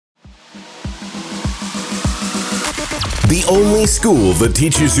The only school that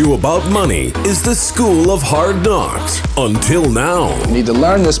teaches you about money is the School of Hard Knocks. Until now. You need to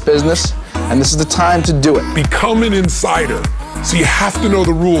learn this business, and this is the time to do it. Become an insider, so you have to know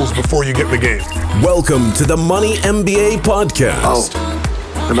the rules before you get in the game. Welcome to the Money MBA podcast.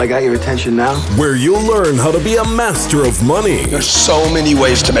 Oh, have I got your attention now? Where you'll learn how to be a master of money. There's so many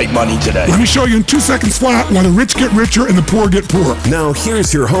ways to make money today. Let me show you in 2 seconds flat why the rich get richer and the poor get poorer. Now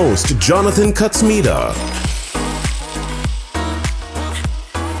here's your host, Jonathan Kutsmita.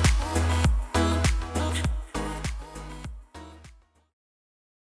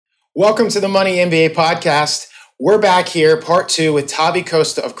 Welcome to the Money MBA podcast. We're back here, part 2 with Tavi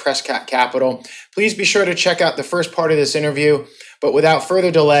Costa of Crescat Capital. Please be sure to check out the first part of this interview. But without further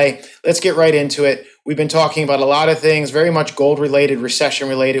delay, let's get right into it. We've been talking about a lot of things, very much gold-related,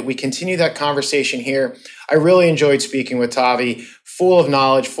 recession-related. We continue that conversation here. I really enjoyed speaking with Tavi, full of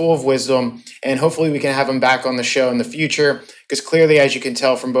knowledge, full of wisdom, and hopefully we can have him back on the show in the future, because clearly, as you can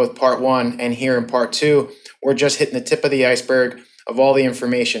tell from both part 1 and here in part 2, we're just hitting the tip of the iceberg of all the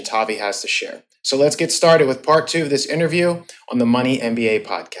information Tavi has to share. So let's get started with part 2 of this interview on the Money MBA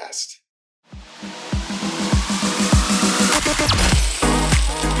podcast.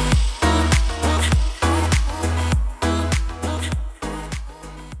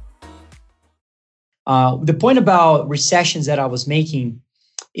 The point about recessions that I was making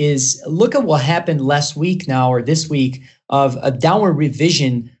is look at what happened last week now or this week of a downward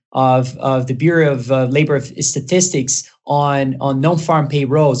revision of the Bureau of Labor Statistics on non-farm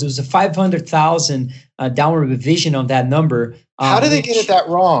payrolls. It was a 500,000 downward revision on that number. How did they get it that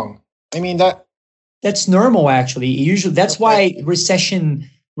wrong? I mean, that's normal actually. Usually that's why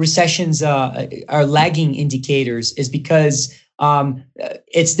recessions are lagging indicators, is because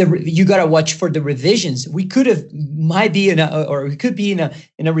you got to watch for the revisions. We could be in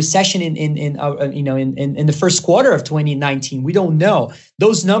a recession in the first quarter of 2019. We don't know.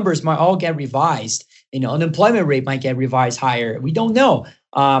 Those numbers might all get revised. Unemployment rate might get revised higher. We don't know.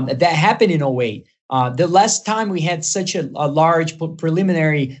 That happened in 2008. The last time we had such a large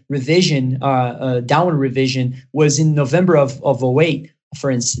preliminary revision, downward revision, was in November of 2008. For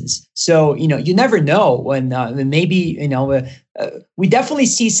instance. So, you never know when maybe, we definitely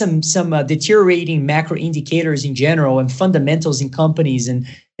see some deteriorating macro indicators in general and fundamentals in companies. And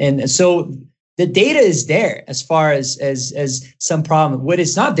so the data is there as far as some problem. What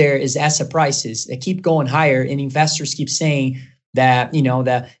is not there is asset prices that keep going higher, and investors keep saying that,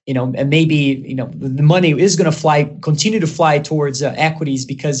 and maybe, the money is going to continue to fly towards equities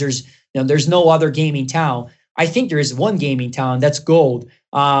because there's no other game in town. I think there is one game in town, that's gold.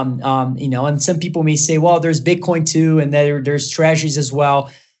 And some people may say, well, there's Bitcoin too, and there's treasuries as well.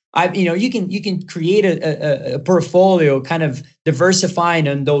 You can create a portfolio kind of diversifying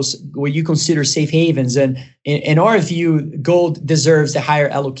on those what you consider safe havens. And in our view, gold deserves a higher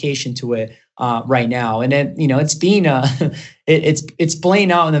allocation to it right now. And then, it's being it's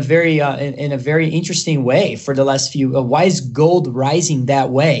playing out in a very interesting way for the last few. Why is gold rising that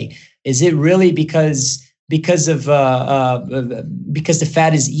way? Is it really because the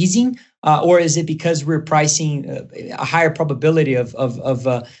Fed is easing, or is it because we're pricing a higher probability of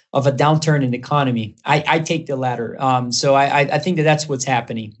a downturn in the economy? I take the latter. So I think that's what's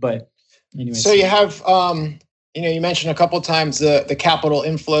happening. But anyway. So you have you mentioned a couple of times the capital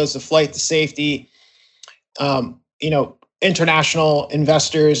inflows, the flight to safety, international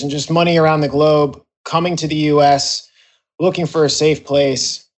investors and just money around the globe coming to the U.S. looking for a safe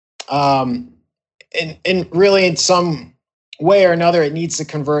place. And really, in some way or another, it needs to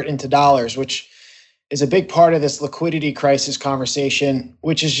convert into dollars, which is a big part of this liquidity crisis conversation,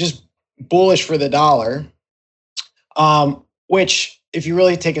 which is just bullish for the dollar. Which, if you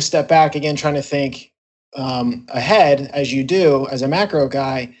really take a step back, again, trying to think ahead, as you do as a macro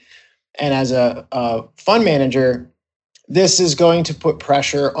guy and as a fund manager, this is going to put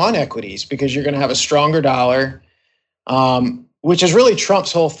pressure on equities because you're going to have a stronger dollar. Which is really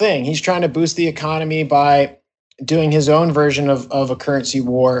Trump's whole thing. He's trying to boost the economy by doing his own version of a currency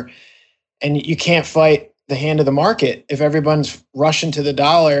war. And you can't fight the hand of the market if everyone's rushing to the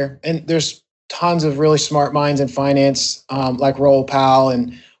dollar. And there's tons of really smart minds in finance, like Raoul Pal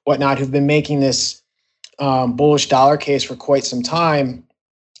and whatnot, who've been making this bullish dollar case for quite some time.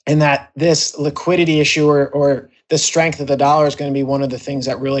 And that this liquidity issue or the strength of the dollar is going to be one of the things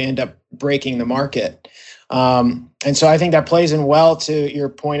that really end up breaking the market. And so I think that plays in well to your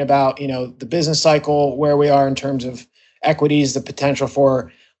point about, the business cycle, where we are in terms of equities, the potential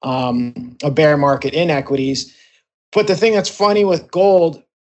for a bear market in equities. But the thing that's funny with gold,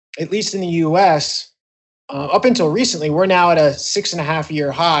 at least in the US, up until recently, we're now at a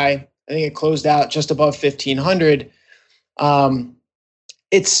 6.5-year high. I think it closed out just above 1,500.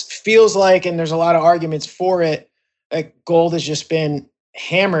 It feels like, and there's a lot of arguments for it, like gold has just been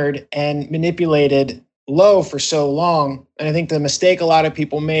hammered and manipulated low for so long. And I think the mistake a lot of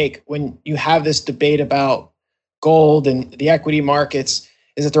people make when you have this debate about gold and the equity markets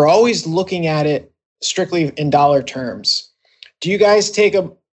is that they're always looking at it strictly in dollar terms. Do you guys take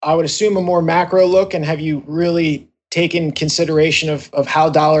I would assume, a more macro look, and have you really taken consideration of how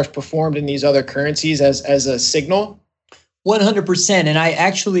dollars performed in these other currencies as a signal? 100%. And I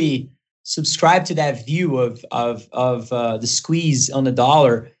actually subscribe to that view of the squeeze on the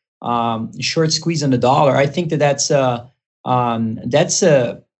dollar, short squeeze on the dollar. I think that's a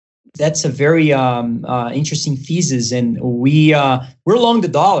very interesting thesis, and we're long the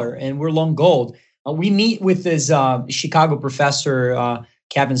dollar and we're long gold. We meet with this Chicago professor,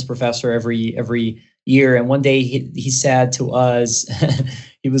 Kevin's professor, every year, and one day he said to us,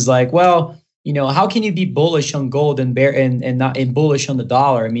 he was like, "Well, how can you be bullish on gold and not bullish on the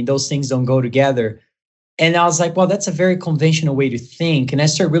dollar? I mean, those things don't go together." And I was like, "Well, that's a very conventional way to think." And I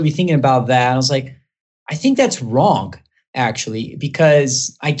started really thinking about that. And I was like, I think that's wrong, actually,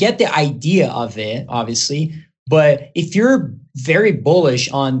 because I get the idea of it, obviously, but if you're very bullish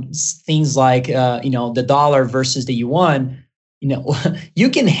on things like the dollar versus the yuan, you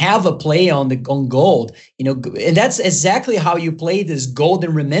can have a play on gold, and that's exactly how you play this gold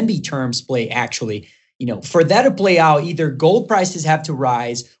and renminbi terms play. Actually, for that to play out, either gold prices have to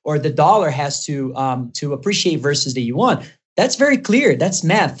rise or the dollar has to appreciate versus the yuan. That's very clear. That's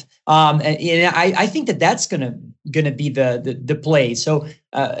math. And I think that's gonna be the play. So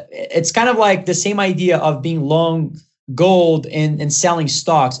it's kind of like the same idea of being long gold and selling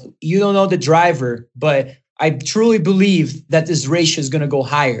stocks. You don't know the driver, but I truly believe that this ratio is going to go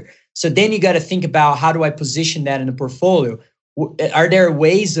higher. So then you got to think about, how do I position that in the portfolio? Are there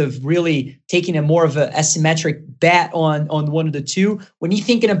ways of really taking a more of an asymmetric bet on one of the two? When you're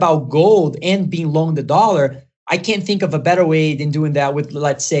thinking about gold and being long the dollar, I can't think of a better way than doing that with,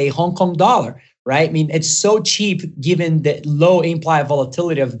 let's say, Hong Kong dollar, right? I mean, it's so cheap given the low implied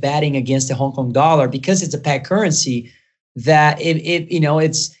volatility of betting against the Hong Kong dollar, because it's a peg currency, that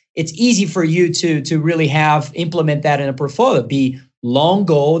it's easy for you to really implement that in a portfolio, be long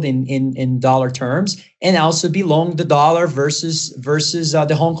gold in dollar terms, and also be long the dollar versus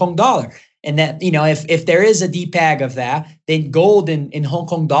the Hong Kong dollar. And that, if there is a DPEG of that, then gold in Hong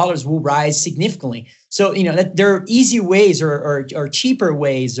Kong dollars will rise significantly. So, that there are easy ways or cheaper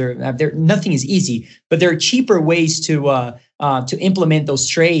ways, or nothing is easy, but there are cheaper ways to implement those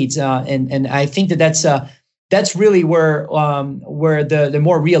trades. And I think that's really where the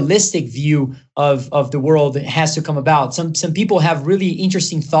more realistic view of the world has to come about. Some people have really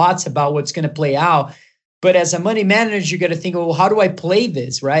interesting thoughts about what's going to play out, but as a money manager, you got to think, well, how do I play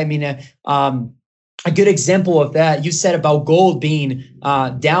this, right? I mean, a good example of that, you said about gold being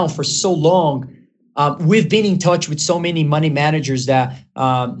down for so long. We've been in touch with so many money managers that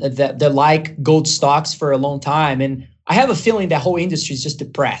like gold stocks for a long time, and I have a feeling that whole industry is just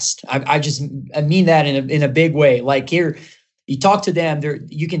depressed. I mean that in a big way. Like, here, you talk to them,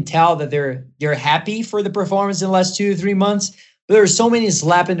 you can tell that they're happy for the performance in the last 2 to 3 months. But there are so many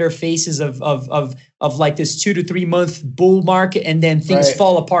slap in their faces of like this 2 to 3 month bull market, and then things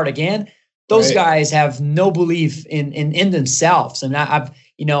fall apart again. Those guys have no belief in themselves, and I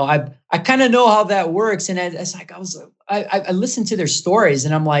kind of know how that works. And it's like I listened to their stories,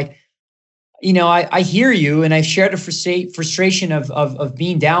 and I'm like, I hear you, and I share the frustration of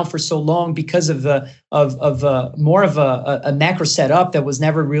being down for so long because of more of a macro setup that was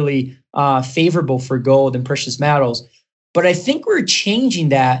never really favorable for gold and precious metals. But I think we're changing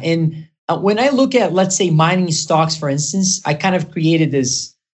that. And when I look at, let's say, mining stocks, for instance, I kind of created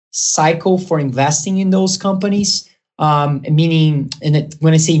this cycle for investing in those companies. Meaning,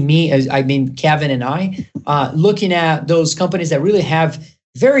 when I say me, I mean Kevin and I, looking at those companies that really have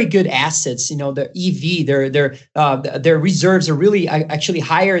very good assets. The EV, their reserves are really actually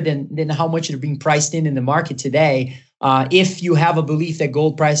higher than how much they're being priced in the market today. If you have a belief that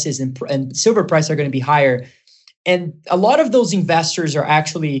gold prices and silver prices are going to be higher, and a lot of those investors are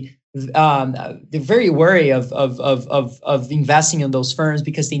actually they're very wary of investing in those firms,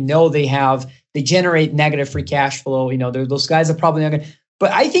 because they know they generate negative free cash flow. Those guys are probably not going to.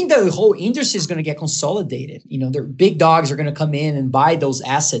 But I think the whole industry is going to get consolidated. Their big dogs are going to come in and buy those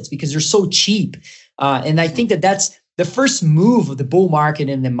assets because they're so cheap. And I think that's the first move of the bull market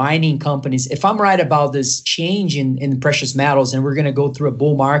in the mining companies. If I'm right about this change in precious metals, and we're going to go through a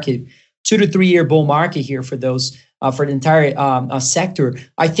bull market, 2 to 3 year bull market here for those for the entire sector.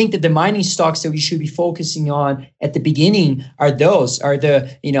 I think that the mining stocks that we should be focusing on at the beginning are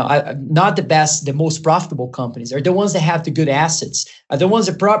the not the best, the most profitable companies, are the ones that have the good assets, are the ones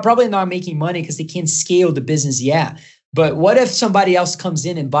that probably not making money because they can't scale the business yet. But what if somebody else comes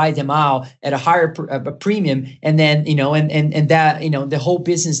in and buy them out at a higher premium, and then and that the whole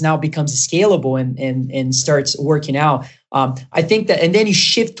business now becomes scalable and starts working out? I think that, and then you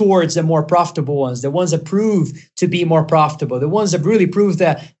shift towards the more profitable ones, the ones that prove to be more profitable, the ones that really prove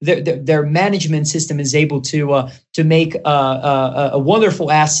that their management system is able to make a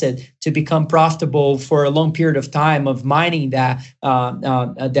wonderful asset to become profitable for a long period of time of mining that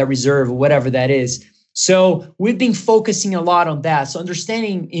reserve or whatever that is. So we've been focusing a lot on that. So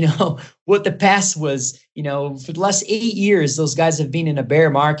understanding, what the past was, for the last 8 years, those guys have been in a bear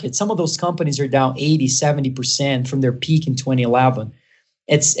market. Some of those companies are down 80, 70% from their peak in 2011.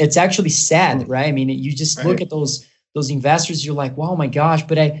 It's actually sad, right? I mean, you just look at those investors, you're like, wow, my gosh.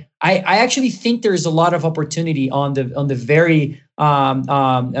 But I actually think there's a lot of opportunity on the very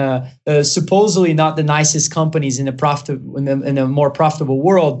supposedly not the nicest companies in a more profitable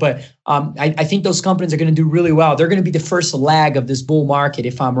world, but I think those companies are going to do really well. They're going to be the first leg of this bull market,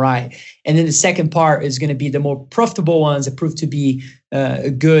 if I'm right. And then the second part is going to be the more profitable ones that prove to be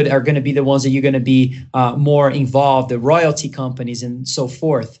good are going to be the ones that you're going to be more involved, the royalty companies and so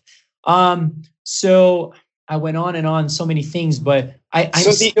forth. So I went on and on so many things, but I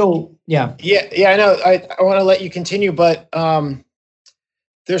know. I want to let you continue, but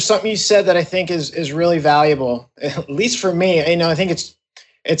there's something you said that I think is really valuable, at least for me. I think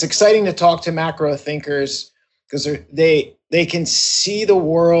it's exciting to talk to macro thinkers because they can see the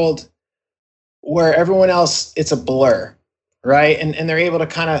world where everyone else, it's a blur, right? And they're able to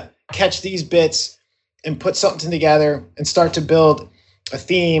kind of catch these bits and put something together and start to build a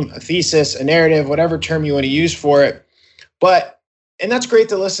theme, a thesis, a narrative, whatever term you want to use for it. And that's great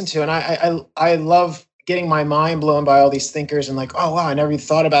to listen to. And I love getting my mind blown by all these thinkers and like, oh, wow, I never even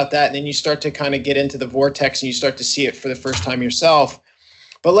thought about that. And then you start to kind of get into the vortex and you start to see it for the first time yourself.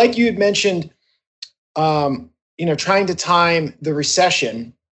 But like you had mentioned, trying to time the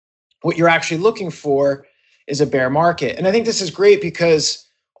recession, what you're actually looking for is a bear market. And I think this is great because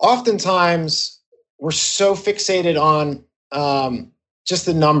oftentimes we're so fixated on just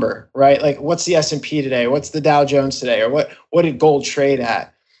the number, right? Like what's the S&P today? What's the Dow Jones today? Or what did gold trade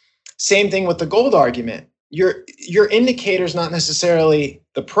at? Same thing with the gold argument. Your indicator is not necessarily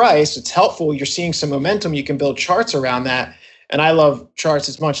the price. It's helpful. You're seeing some momentum. You can build charts around that. And I love charts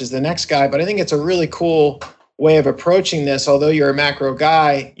as much as the next guy, but I think it's a really cool way of approaching this. Although you're a macro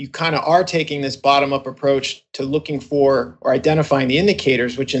guy, you kind of are taking this bottom-up approach to looking for or identifying the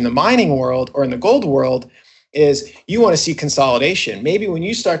indicators, which in the mining world or in the gold world is you want to see consolidation. Maybe when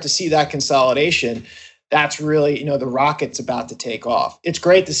you start to see that consolidation, that's really, the rocket's about to take off. It's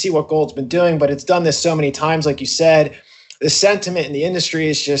great to see what gold's been doing, but it's done this so many times. Like you said, the sentiment in the industry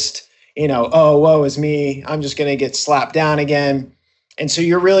is just, oh, woe is me. I'm just going to get slapped down again. And so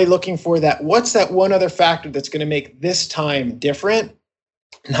you're really looking for that. What's that one other factor that's going to make this time different?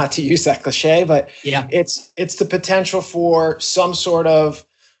 Not to use that cliche, but yeah, it's the potential for some sort of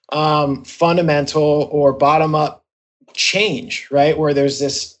fundamental or bottom-up change, right? Where there's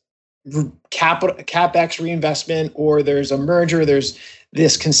this CapEx reinvestment, or there's a merger, there's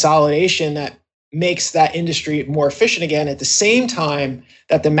this consolidation that makes that industry more efficient again, at the same time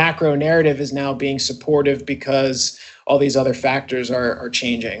that the macro narrative is now being supportive because all these other factors are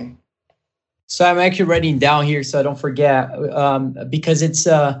changing. So I'm actually writing down here so I don't forget, because it's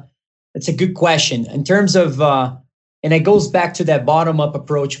a good question in terms of, and it goes back to that bottom-up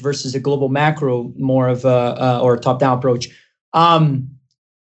approach versus a global macro, more of or top-down approach.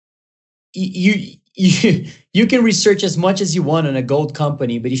 You can research as much as you want on a gold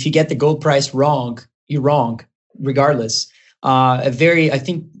company, but if you get the gold price wrong, you're wrong, regardless. I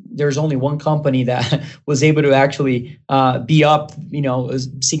think there's only one company that was able to actually be up,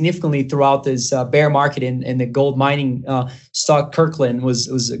 significantly throughout this bear market, in the gold mining stock. Kirkland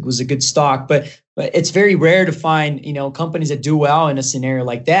was a good stock, but it's very rare to find companies that do well in a scenario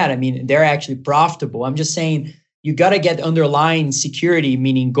like that. I mean, they're actually profitable. I'm just saying you got to get underlying security,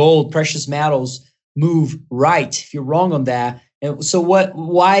 meaning gold, precious metals, move right. If you're wrong on that. And so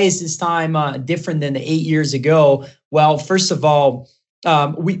why is this time different than the 8 years ago? Well, first of all,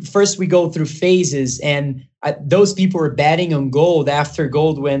 we go through phases, and those people were betting on gold after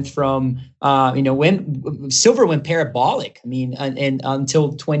gold went from, when silver went parabolic. I mean, and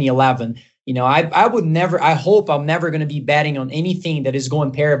until 2011. I hope I'm never going to be betting on anything that is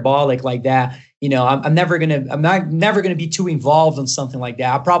going parabolic like that. I'm never going to be too involved on something like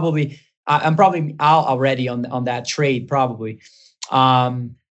that. I'm probably out already on that trade probably.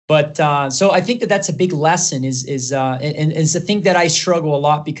 But so I think that that's a big lesson is the thing that I struggle a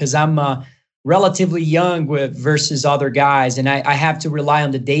lot because I'm relatively young versus other guys, and I have to rely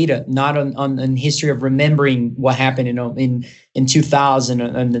on the data, not on history of remembering what happened in 2000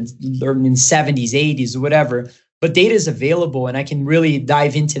 and in 70s, 80s, whatever. But data is available, and I can really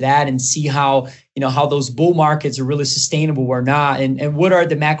dive into that and see how those bull markets are really sustainable or not, and what are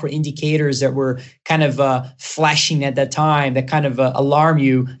the macro indicators that were kind of flashing at that time that kind of alarm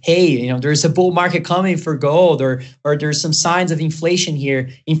you. Hey, there's a bull market coming for gold, or there's some signs of inflation here.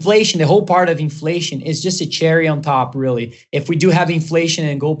 Inflation, the whole part of inflation is just a cherry on top, really. If we do have inflation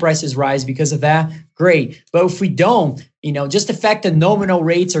and gold prices rise because of that, great. But if we don't, just the fact that nominal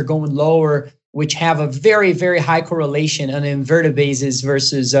rates are going lower, which have a very, very high correlation on an inverted basis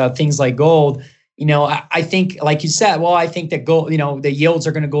versus things like gold. I think, like you said, well, I think that gold, the yields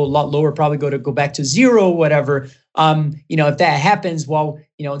are going to go a lot lower, probably go back to zero, whatever. If that happens, well,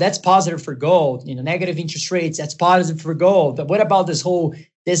 that's positive for gold. Negative interest rates, that's positive for gold. But what about this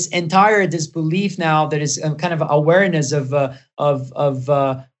belief now that is kind of awareness of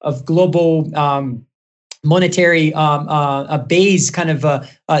global monetary base kind of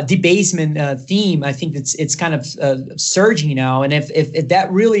debasement theme? I think it's kind of surging now, and if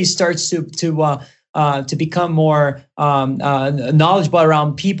that really starts to become more knowledgeable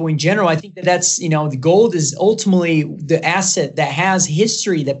around people in general, I think that's the gold is ultimately the asset that has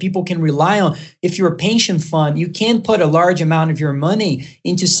history that people can rely on. If you're a pension fund, you can't put a large amount of your money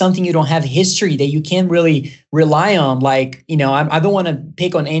into something you don't have history that you can't really rely on. Like, I don't want to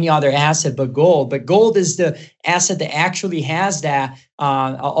pick on any other asset but gold is the asset that actually has that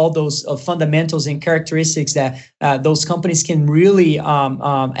all those fundamentals and characteristics that those companies can really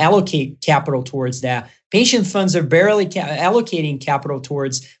allocate capital towards that. Pension funds are barely allocating capital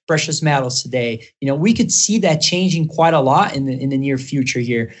towards precious metals today. We could see that changing quite a lot in the near future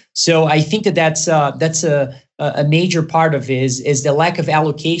here. So I think that's a major part of it is the lack of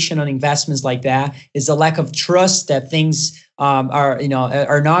allocation on investments like that, is the lack of trust that things are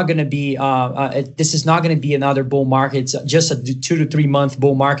not going to be. This is not going to be another bull market. It's just a 2 to 3 month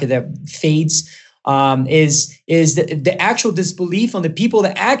bull market that fades. Is the actual disbelief on the people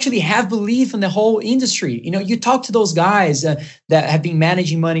that actually have belief in the whole industry. You talk to those guys that have been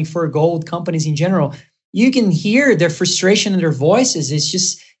managing money for gold companies in general. You can hear their frustration in their voices.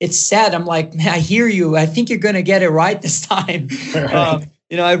 It's sad. I'm like, man, I hear you. I think you're going to get it right this time. Right.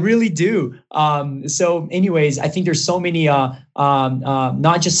 I really do. So anyways, I think there's so many,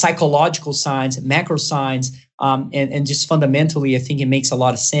 not just psychological signs, macro signs, and just fundamentally, I think it makes a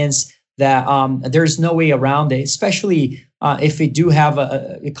lot of sense that there's no way around it, especially if we do have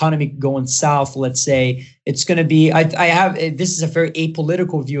an economy going south, let's say. It's going to be, this is a very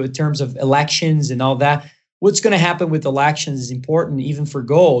apolitical view in terms of elections and all that. What's going to happen with elections is important, even for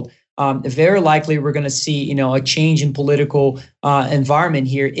gold. Very likely we're going to see, a change in political environment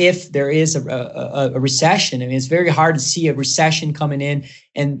here if there is a recession. I mean, it's very hard to see a recession coming in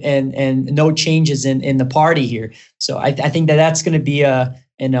and no changes in the party here. So I think that's going to be a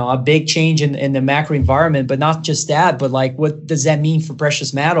big change in the macro environment, but not just that, but like, what does that mean for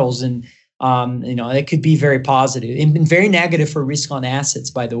precious metals? And, it could be very positive and very negative for risk on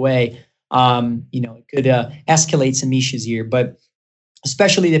assets, by the way. It could escalate some issues here, but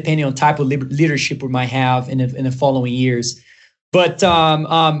especially depending on type of leadership we might have in the following years. But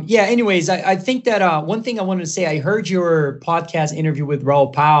anyways, I think that one thing I wanted to say, I heard your podcast interview with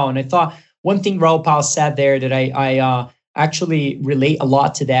Raoul Pal, and I thought one thing Raoul Pal said there that I actually relate a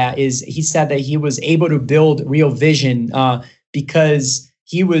lot to that is he said that he was able to build Real Vision because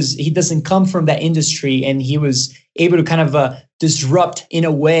he doesn't come from that industry, and he was able to kind of disrupt in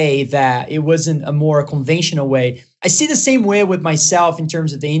a way that it wasn't a more conventional way. I see the same way with myself in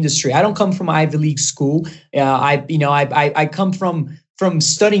terms of the industry. I don't come from Ivy League school. I come from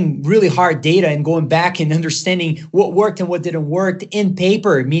studying really hard data and going back and understanding what worked and what didn't work in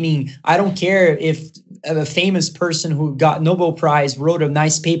paper, meaning I don't care if a famous person who got Nobel Prize wrote a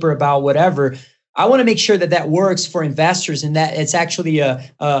nice paper about whatever. I want to make sure that works for investors and that it's actually a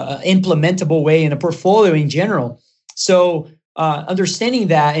implementable way in a portfolio in general. So understanding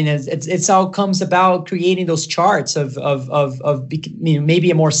that, and it's all comes about creating those charts of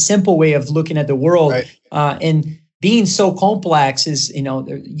maybe a more simple way of looking at the world. Right. And being so complex is,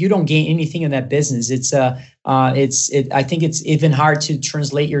 you don't gain anything in that business. I think it's even hard to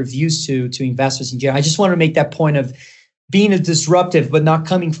translate your views to investors in general. I just want to make that point of being a disruptive, but not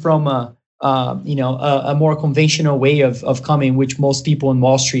coming from a more conventional way of coming, which most people in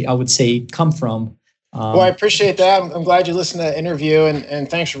Wall Street, I would say, come from. Well, I appreciate that. I'm glad you listened to that interview, and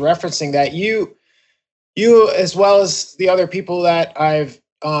thanks for referencing that. You, as well as the other people that I've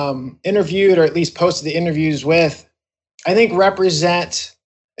interviewed or at least posted the interviews with, I think represent.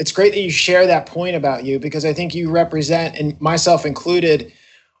 It's great that you share that point about you, because I think you represent, and myself included,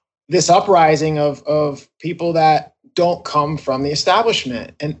 this uprising of people that don't come from the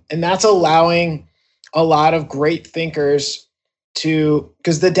establishment, and that's allowing a lot of great thinkers to,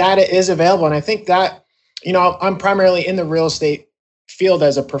 because the data is available. And I think that, I'm primarily in the real estate field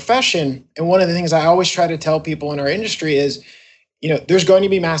as a profession. And one of the things I always try to tell people in our industry is, there's going to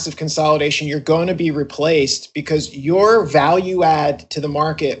be massive consolidation. You're going to be replaced because your value add to the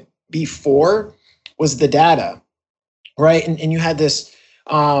market before was the data, right? And you had this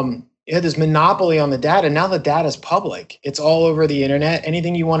monopoly on the data. Now the data is public. It's all over the internet.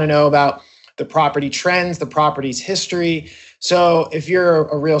 Anything you want to know about the property trends, the property's history. So if you're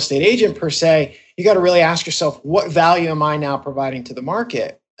a real estate agent per se, you got to really ask yourself, what value am I now providing to the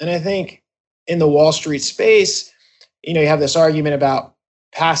market? And I think in the Wall Street space, you have this argument about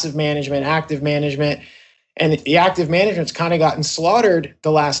passive management, active management, and the active management's kind of gotten slaughtered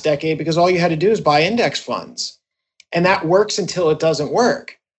the last decade because all you had to do is buy index funds. And that works until it doesn't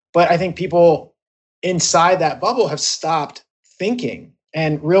work. But I think people inside that bubble have stopped thinking.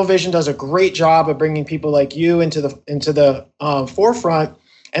 And Real Vision does a great job of bringing people like you into the forefront.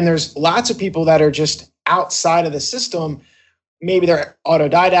 And there's lots of people that are just outside of the system. Maybe they're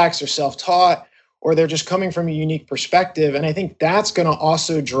autodidacts or self-taught, or they're just coming from a unique perspective. And I think that's going to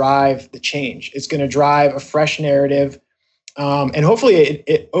also drive the change. It's going to drive a fresh narrative. And hopefully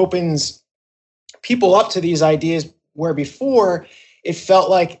it opens people up to these ideas where before it felt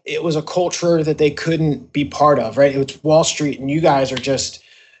like it was a culture that they couldn't be part of, right? It was Wall Street and you guys are just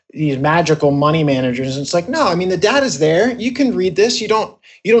these magical money managers. And it's like, no, I mean, the data's there. You can read this. You don't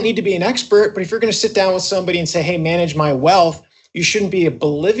need to be an expert, but if you're going to sit down with somebody and say, hey, manage my wealth, you shouldn't be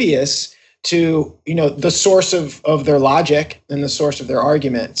oblivious to, the source of their logic and the source of their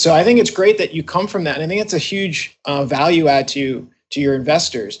argument. So I think it's great that you come from that. And I think it's a huge value add to your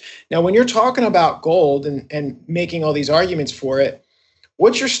investors. Now, when you're talking about gold and making all these arguments for it,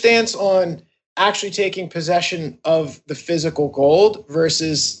 what's your stance on actually taking possession of the physical gold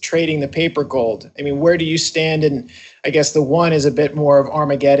versus trading the paper gold? I mean, where do you stand? And I guess the one is a bit more of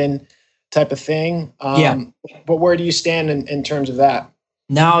Armageddon type of thing. But where do you stand in terms of that?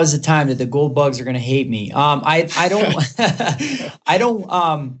 Now is the time that the gold bugs are going to hate me. I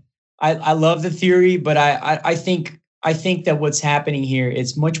love the theory, but I think that what's happening here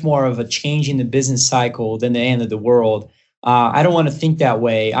is much more of a change in the business cycle than the end of the world. I don't want to think that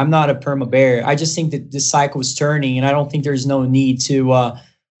way. I'm not a perma bear. I just think that the cycle is turning, and I don't think there's no need to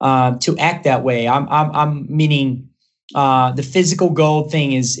act that way. I'm meaning the physical gold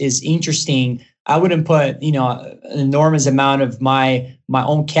thing is interesting. I wouldn't put an enormous amount of my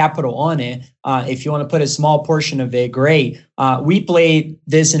own capital on it. If you want to put a small portion of it, great. We play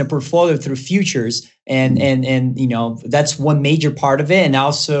this in a portfolio through futures, and that's one major part of it, and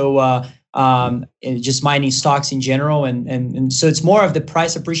also just mining stocks in general, and so it's more of the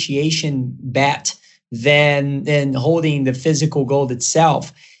price appreciation bet than holding the physical gold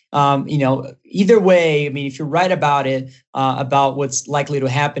itself. Either way, I mean, if you're right about it, about what's likely to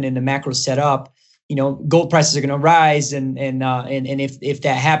happen in the macro setup, gold prices are going to rise, and if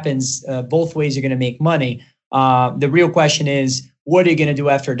that happens, both ways you're going to make money. The real question is, what are you going to do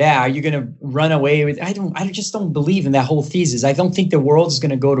after that? Are you going to run away with? I just don't believe in that whole thesis. I don't think the world is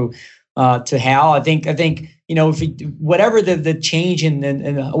going to go to hell. I think whatever the change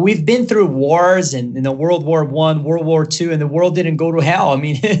and we've been through wars and the World War I, World War II, and the world didn't go to hell. I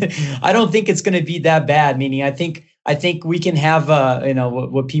mean, I don't think it's going to be that bad. Meaning, I think we can have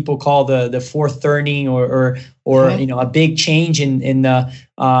what people call the fourth turning or a big change in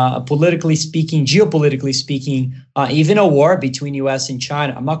politically speaking, geopolitically speaking, even a war between U.S. and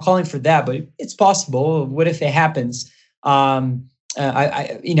China. I'm not calling for that, but it's possible. What if it happens? But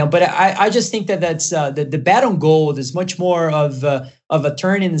I just think that's the bet on gold is much more of a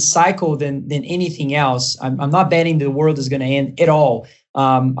turn in the cycle than anything else. I'm not betting the world is going to end at all.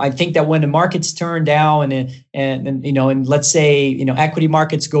 I think that when the markets turn down and let's say equity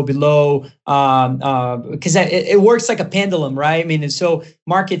markets go below, because it works like a pendulum, right? I mean, and so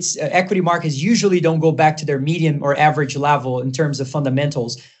equity markets usually don't go back to their median or average level in terms of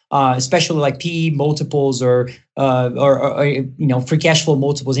fundamentals. Especially like PE multiples or free cash flow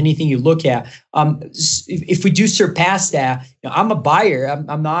multiples, anything you look at. If we do surpass that, I'm a buyer.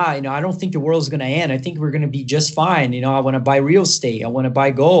 I'm not. I don't think the world is going to end. I think we're going to be just fine. I want to buy real estate. I want to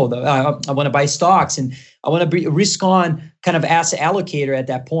buy gold. I want to buy stocks, and I want to be a risk-on kind of asset allocator at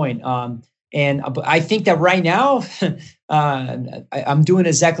that point. But I think that right now, I'm doing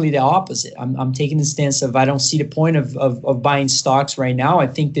exactly the opposite. I'm taking the stance of I don't see the point of buying stocks right now. I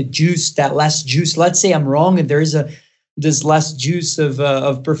think that less juice. Let's say I'm wrong, and there's less juice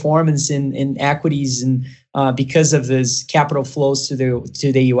of performance in equities, and because of this capital flows to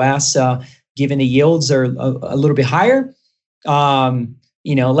the U.S. Given the yields are a little bit higher.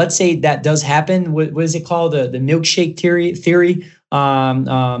 Let's say that does happen. What is it called? The milkshake theory.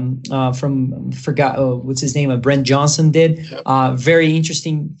 Forgot what's his name? Brent Johnson did. Very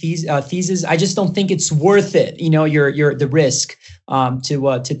interesting thesis. I just don't think it's worth it. The risk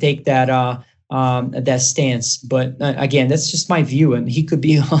to take that stance. But again, that's just my view, and he could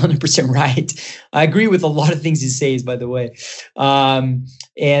be 100% right. I agree with a lot of things he says, by the way. And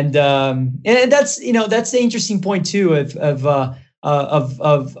that's that's the interesting point too of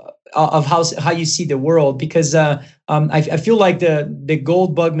how you see the world, because I feel like the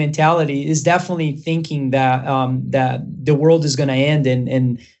gold bug mentality is definitely thinking that that the world is going to end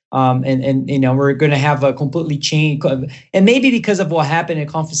and we're going to have a completely change, and maybe because of what happened in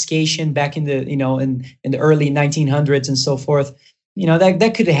confiscation back in the in the early 1900s and so forth,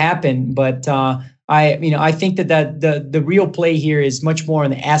 that could happen. But I think that the real play here is much more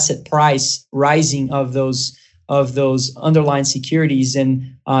on the asset price rising of those underlying securities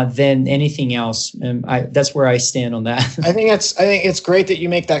and than anything else. And that's where I stand on that. I think it's great that you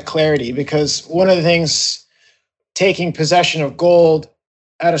make that clarity, because one of the things, taking possession of gold,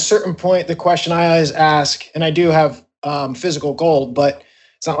 at a certain point, the question I always ask, and I do have physical gold, but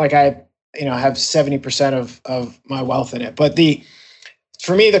it's not like I have 70% of my wealth in it. But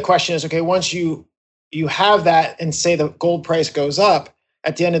for me, the question is, okay, once you have that, and say the gold price goes up,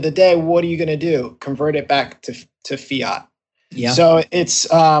 at the end of the day, what are you going to do? Convert it back to fiat. Yeah. So it's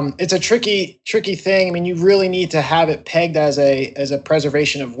a tricky thing. I mean, you really need to have it pegged as a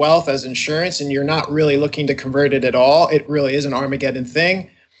preservation of wealth, as insurance, and you're not really looking to convert it at all. It really is an Armageddon thing.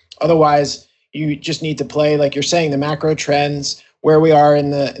 Otherwise, you just need to play, like you're saying, the macro trends, where we are in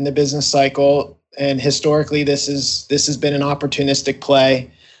the business cycle, and historically, this has been an opportunistic play,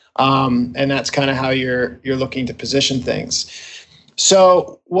 and that's kind of how you're looking to position things.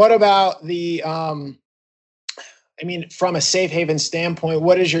 So what about from a safe haven standpoint,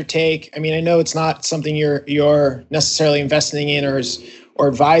 what is your take? I mean, I know it's not something you're necessarily investing in or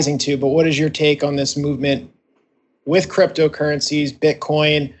advising to, but what is your take on this movement with cryptocurrencies,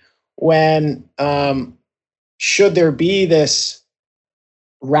 Bitcoin, when should there be this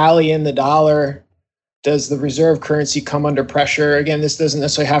rally in the dollar? Does the reserve currency come under pressure? Again, this doesn't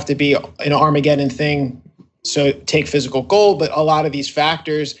necessarily have to be an Armageddon thing. So take physical gold, but a lot of these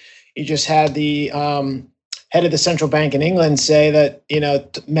factors, you just had the head of the central bank in England say that,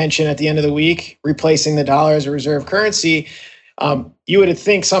 mention at the end of the week, replacing the dollar as a reserve currency. You would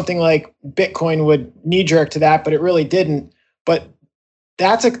think something like Bitcoin would knee jerk to that, but it really didn't. But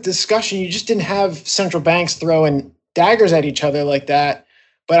that's a discussion. You just didn't have central banks throwing daggers at each other like that.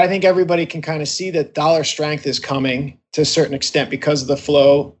 But I think everybody can kind of see that dollar strength is coming to a certain extent because of the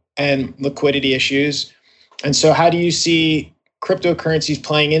flow and liquidity issues. And so how do you see cryptocurrencies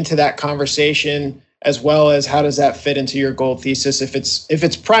playing into that conversation, as well as how does that fit into your gold thesis? If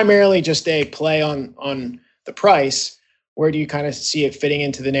it's primarily just a play on the price, where do you kind of see it fitting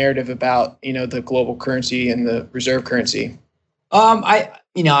into the narrative about, the global currency and the reserve currency? I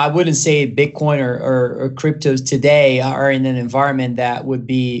wouldn't say Bitcoin or cryptos today are in an environment that would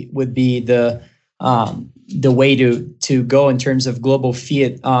be the way to go in terms of global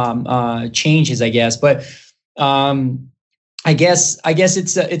fiat changes, I guess. But I guess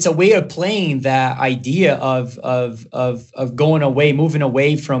it's a way of playing that idea of going away, moving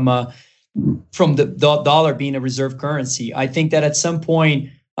away from the dollar being a reserve currency. I think that at some point,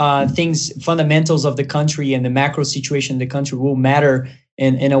 fundamentals of the country and the macro situation in the country will matter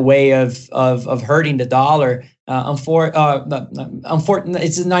in a way of hurting the dollar. Unfortunately,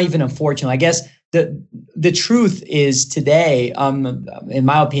 it's not even unfortunate. I guess the truth is today, in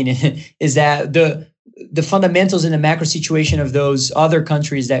my opinion, is that the fundamentals in the macro situation of those other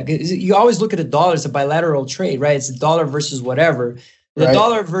countries, that you always look at the dollar as a bilateral trade, right? It's the dollar versus whatever. The right.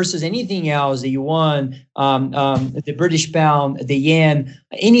 Dollar versus anything else, the yuan, the British pound, the yen,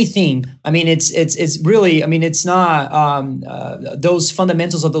 anything. I mean, it's really. I mean, it's not. Those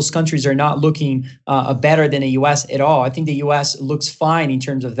fundamentals of those countries are not looking better than the U.S. at all. I think the U.S. looks fine in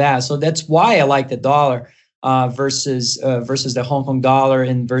terms of that. So that's why I like the dollar versus the Hong Kong dollar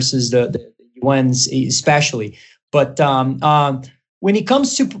and versus the yuans especially. But when it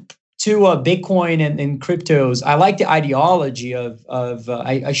comes to Bitcoin and cryptos, I like the ideology of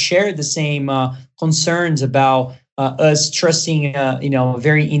I share the same concerns about us trusting,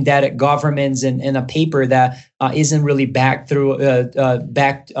 very indebted governments and a paper that isn't really backed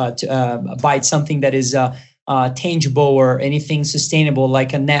by something that is tangible or anything sustainable,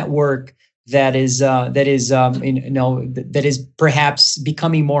 like a network that is perhaps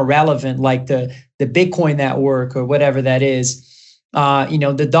becoming more relevant, like the Bitcoin network or whatever that is.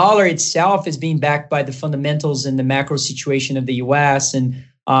 The dollar itself is being backed by the fundamentals and the macro situation of the U.S. and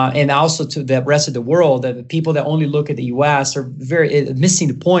also to the rest of the world. The people that only look at the U.S. are very missing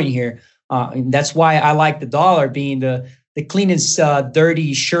the point here. And that's why I like the dollar being the cleanest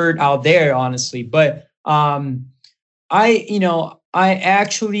dirty shirt out there, honestly. But I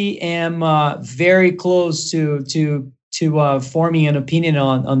actually am very close to forming an opinion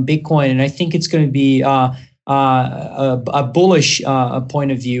on Bitcoin, and I think it's going to be a bullish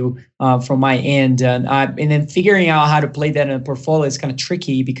point of view from my end, and then figuring out how to play that in a portfolio is kind of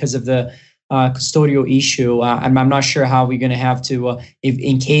tricky because of the custodial issue. I'm not sure how we're going to have to, if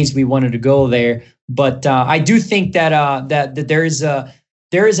in case we wanted to go there. But I do think that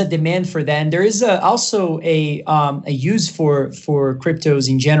there is a demand for that, and there is also a use for cryptos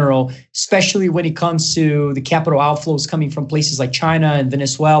in general, especially when it comes to the capital outflows coming from places like China and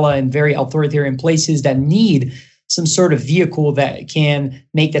Venezuela and very authoritarian places that need some sort of vehicle that can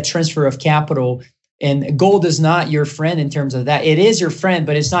make that transfer of capital. And gold is not your friend in terms of that. It is your friend,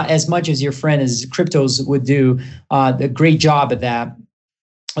 but it's not as much as your friend as cryptos would do a great job at that.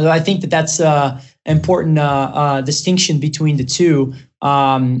 Although I think that's an important distinction between the two.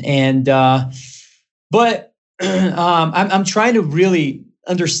 But I'm trying to really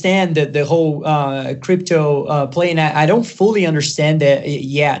understand the whole crypto play, and I don't fully understand it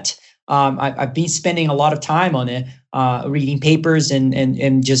yet. I've been spending a lot of time on it, reading papers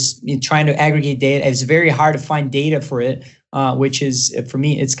and just trying to aggregate data. It's very hard to find data for it, which is, for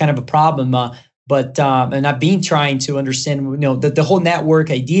me, it's kind of a problem. But I've been trying to understand, the whole network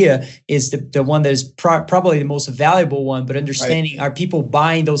idea is the one that is probably the most valuable one. But understanding, Are people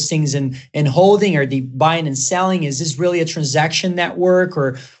buying those things and holding? Are they buying and selling? Is this really a transaction network?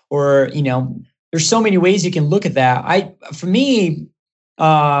 Or there's so many ways you can look at that. For me,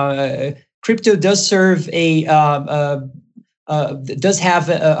 crypto does serve does have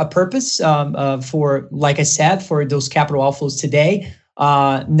a purpose for, like I said, for those capital outflows today.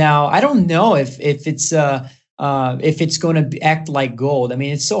 Now, I don't know if it's going to act like gold. I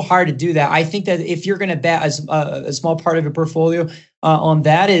mean, it's so hard to do that. I think that if you're going to bet a small part of your portfolio on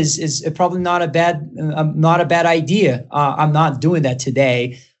that is probably not a bad idea. I'm not doing that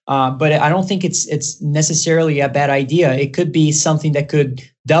today, but I don't think it's necessarily a bad idea. It could be something that could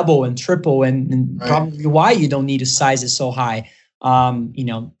double and triple, and probably why you don't need to size it so high.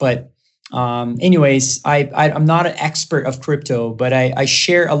 But. Anyways, I'm not an expert of crypto, but I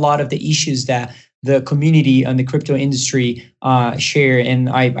share a lot of the issues that the community and the crypto industry share, and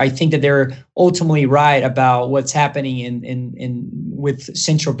I think that they're ultimately right about what's happening in with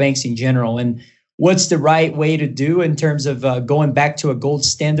central banks in general, and what's the right way to do in terms of going back to a gold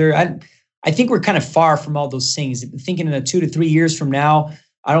standard. I think we're kind of far from all those things. Thinking in 2 to 3 years from now,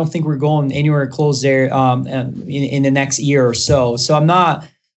 I don't think we're going anywhere close there in the next year or so. So I'm not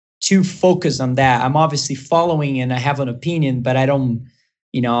too focused on that. I'm obviously following and I have an opinion, but I don't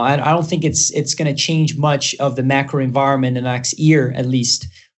think it's going to change much of the macro environment in the next year, at least.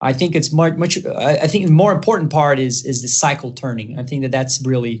 I think it's much. I think the more important part is the cycle turning. I think that's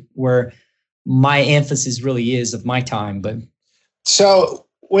really where my emphasis really is of my time. But so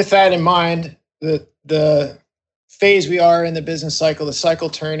with that in mind, the phase we are in the business cycle, the cycle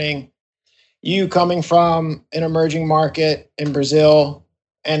turning, you coming from an emerging market in Brazil.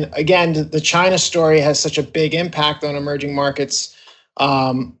 And again, the China story has such a big impact on emerging markets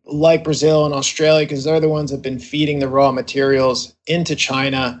like Brazil and Australia, because they're the ones that have been feeding the raw materials into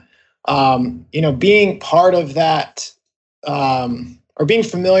China. Being part of that or being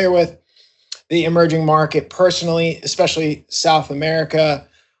familiar with the emerging market personally, especially South America,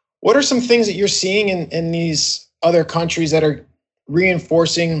 what are some things that you're seeing in these other countries that are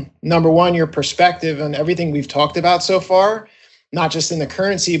reinforcing, number one, your perspective on everything we've talked about so far? Not just in the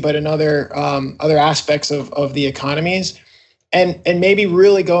currency, but in other aspects of the economies, and maybe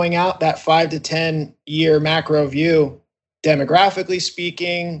really going out that 5 to 10 year macro view, demographically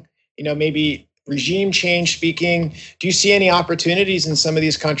speaking, maybe regime change speaking. Do you see any opportunities in some of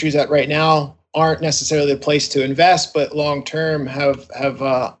these countries that right now aren't necessarily the place to invest, but long term have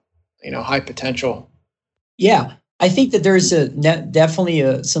high potential? Yeah. I think that there's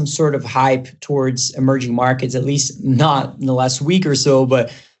definitely some sort of hype towards emerging markets, at least not in the last week or so,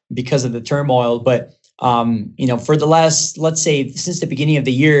 but because of the turmoil. But, for the last, let's say, since the beginning of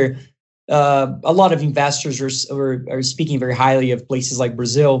the year, a lot of investors are speaking very highly of places like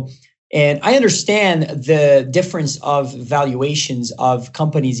Brazil. And I understand the difference of valuations of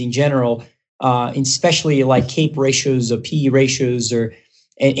companies in general, especially like CAPE ratios or PE ratios or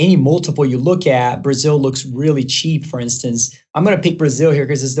any multiple you look at. Brazil looks really cheap, for instance. I'm going to pick Brazil here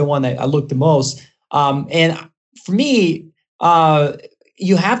because it's the one that I look the most. And for me,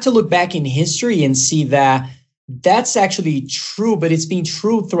 you have to look back in history and see that that's actually true, but it's been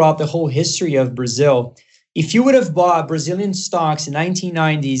true throughout the whole history of Brazil. If you would have bought Brazilian stocks in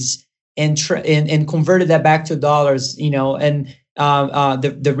 1990s and converted that back to dollars, and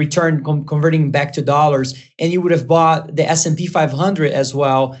the return converting back to dollars, and you would have bought the S&P 500 as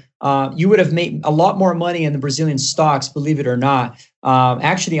well, you would have made a lot more money in the Brazilian stocks, believe it or not.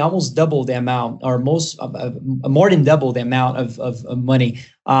 Actually, almost double the amount, or more than double the amount of money.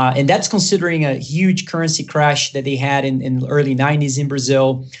 And that's considering a huge currency crash that they had in the early 90s in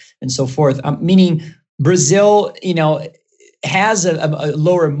Brazil and so forth. Meaning Brazil, has a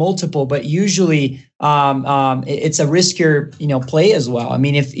lower multiple, but usually it's a riskier, play as well. I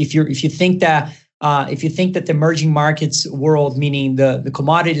mean, if you think that the emerging markets world, meaning the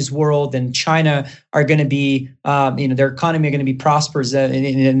commodities world and China are going to be, their economy are going to be prosperous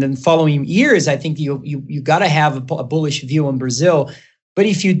in the following years, I think you got to have a bullish view on Brazil. But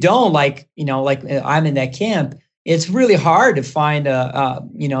if you don't, like I'm in that camp, it's really hard to find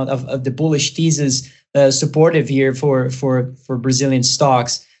of the bullish thesis supportive here for Brazilian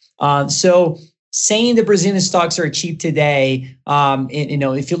stocks. So saying the Brazilian stocks are cheap today,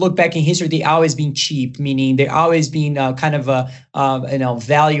 if you look back in history, they always been cheap, meaning they're always been kind of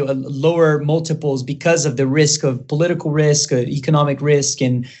value lower multiples because of the risk of political risk, economic risk,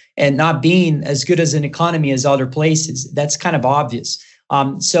 and not being as good as an economy as other places. That's kind of obvious.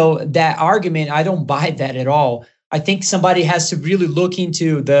 So that argument, I don't buy that at all. I think somebody has to really look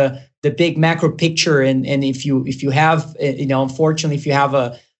into the big macro picture, and if you have, unfortunately, if you have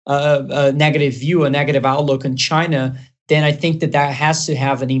a negative view, a negative outlook on China, then I think that has to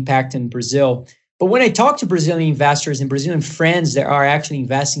have an impact in Brazil. But when I talk to Brazilian investors and Brazilian friends that are actually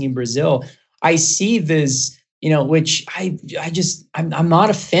investing in Brazil, I see this, which I'm not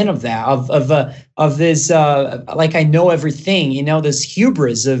a fan of that, of this, like I know everything, this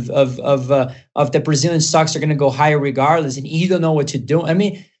hubris of the Brazilian stocks are going to go higher regardless, and you don't know what to do. I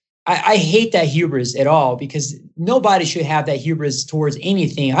mean, I hate that hubris at all, because nobody should have that hubris towards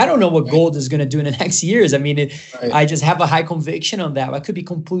anything. I don't know what gold is going to do in the next years. I mean, I just have a high conviction on that. I could be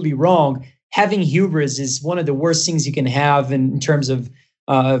completely wrong. Having hubris is one of the worst things you can have in terms of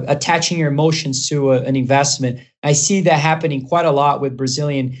attaching your emotions to an investment. I see that happening quite a lot with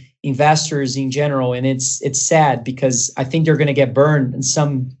Brazilian investors in general, and it's sad because I think they're going to get burned in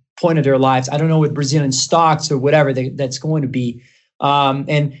some point of their lives. I don't know with Brazilian stocks or whatever that's going to be.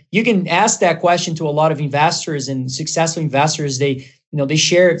 And you can ask that question to a lot of investors and successful investors. They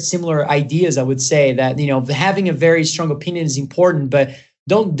share similar ideas. I would say that, having a very strong opinion is important, but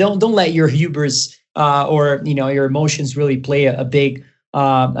don't let your hubris, or, your emotions really play a big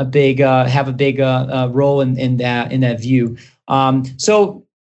role in that view. So,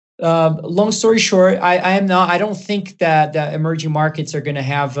 long story short, I don't think that the emerging markets are going to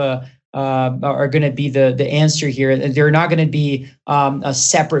have are going to be the answer here. They're not going to be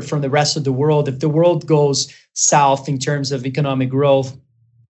separate from the rest of the world. If the world goes south in terms of economic growth,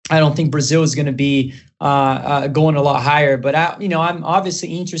 I don't think Brazil is going to be going a lot higher. But I'm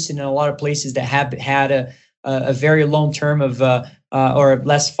obviously interested in a lot of places that have had a very long term of or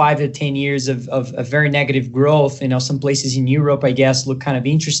last 5 to 10 years of very negative growth. Some places in Europe, I guess, look kind of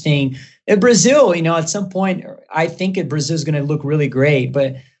interesting. In Brazil, at some point, I think Brazil is going to look really great,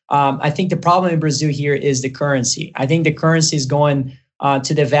 but I think the problem in Brazil here is the currency. I think the currency is going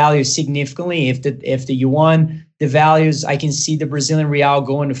to devalue significantly. If the yuan devalues, I can see the Brazilian real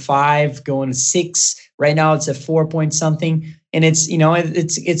going to 5, going to 6. Right now, it's at 4 point something, and it's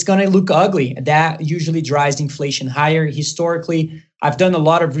going to look ugly. That usually drives inflation higher. Historically, I've done a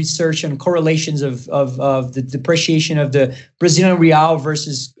lot of research on correlations of the depreciation of the Brazilian real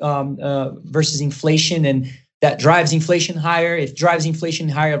versus inflation, and that drives inflation higher. If drives inflation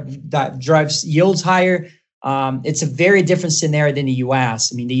higher, that drives yields higher. It's a very different scenario than the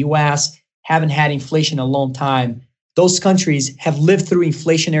U.S. I mean, the U.S. haven't had inflation in a long time. Those countries have lived through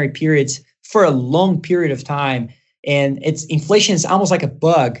inflationary periods for a long period of time, and inflation is almost like a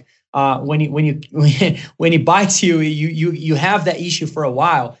bug. When it bites you, you have that issue for a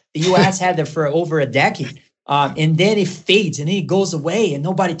while. The U.S. had that for over a decade. And then it fades and then it goes away and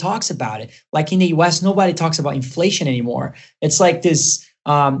nobody talks about it. Like in the US, nobody talks about inflation anymore. It's like this,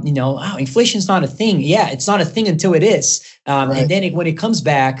 inflation is not a thing. Yeah, it's not a thing until it is. Right. And then when it comes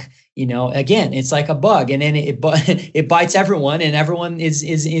back, again, it's like a bug, and then it bites everyone, and everyone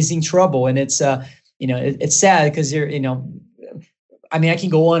is in trouble. And it's it's sad because I mean, I can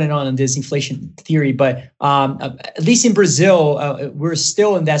go on and on this inflation theory, but at least in Brazil, we're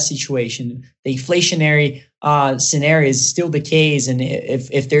still in that situation. The inflationary scenario is still the case, and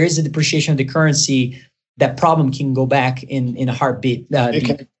if there is a depreciation of the currency, that problem can go back in a heartbeat.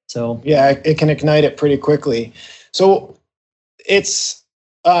 It can ignite it pretty quickly. So it's,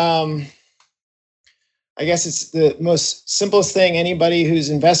 I guess it's the most simplest thing anybody who's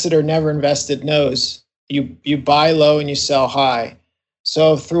invested or never invested knows. You buy low and you sell high.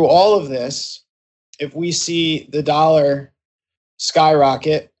 So through all of this, if we see the dollar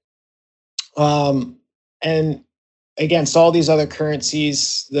skyrocket, and against all these other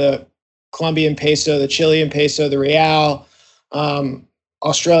currencies, the Colombian peso, the Chilean peso, the real,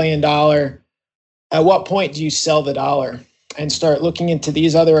 Australian dollar, at what point do you sell the dollar and start looking into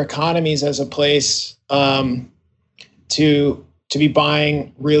these other economies as a place to be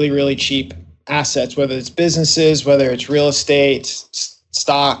buying really, really cheap assets, whether it's businesses, whether it's real estate,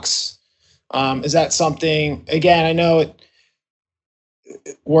 stocks? Is that something, again, I know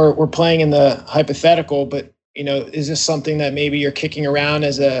we're playing in the hypothetical, but is this something that maybe you're kicking around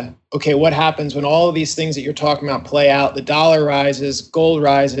as okay, what happens when all of these things that you're talking about play out? The dollar rises, gold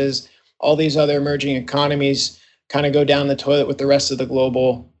rises, all these other emerging economies kind of go down the toilet with the rest of the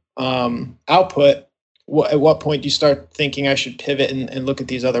global output. At what point do you start thinking I should pivot and look at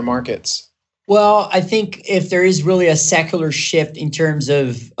these other markets? Well, I think if there is really a secular shift in terms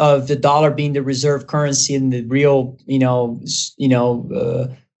of the dollar being the reserve currency and the real,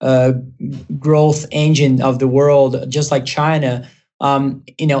 growth engine of the world, just like China,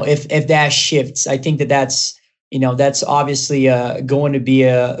 if that shifts, I think that's obviously going to be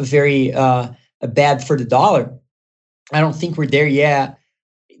a very bad for the dollar. I don't think we're there yet.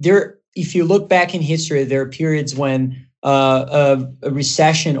 If you look back in history, there are periods when a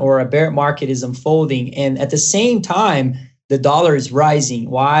recession or a bear market is unfolding, and at the same time, the dollar is rising.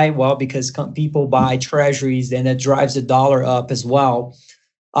 Why? Well, because people buy treasuries, and that drives the dollar up as well.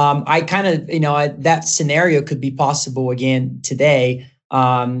 I kind of, that scenario could be possible again today.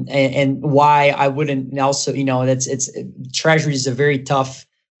 And why I wouldn't also, treasury is a very tough.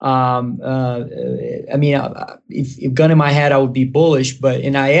 If gun in my head, I would be bullish,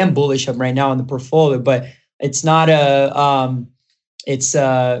 and I am bullish right now in the portfolio, but it's not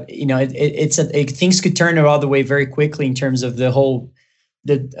things could turn all the way very quickly in terms of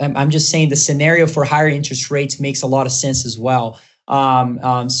I'm just saying the scenario for higher interest rates makes a lot of sense as well.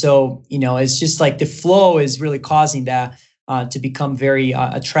 It's just like the flow is really causing that to become very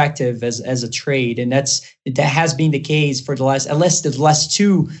attractive as a trade, and that has been the case for the last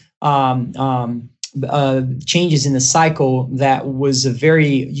two changes in the cycle. That was a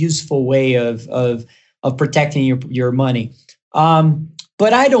very useful way of protecting your money.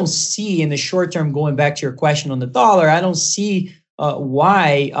 But I don't see in the short term, going back to your question on the dollar, I don't see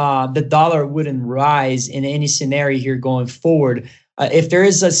why the dollar wouldn't rise in any scenario here going forward. If there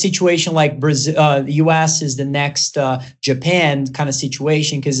is a situation like Brazil, the U.S. is the next Japan kind of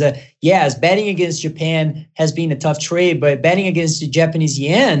situation, because yes, betting against Japan has been a tough trade, but betting against the Japanese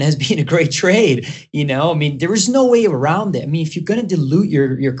yen has been a great trade. There is no way around it. If you're going to dilute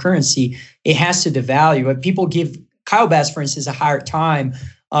your currency, it has to devalue. People give Kyle Bass, for instance, a hard time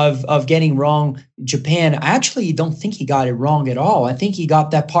of getting wrong Japan. I actually don't think he got it wrong at all. I think he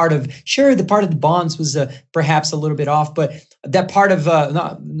got that part of, the part of the bonds was perhaps a little bit off, but that part of,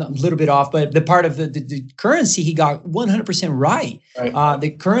 not a little bit off, but the part of the currency, he got 100% right. The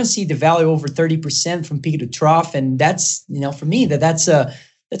currency devalued over 30% from peak to trough. And that's, for me, that's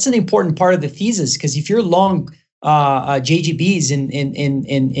an important part of the thesis, because if you're long JGBs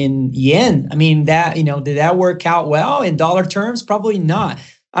in yen, did that work out well in dollar terms? Probably not.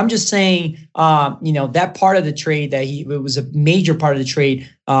 I'm just saying, that part of the trade it was a major part of the trade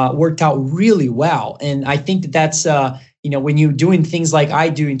worked out really well. And I think that's, when you're doing things like I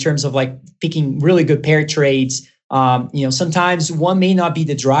do in terms of like picking really good pair trades, sometimes one may not be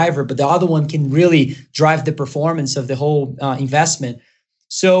the driver, but the other one can really drive the performance of the whole investment.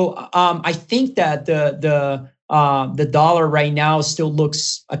 So I think that the dollar right now still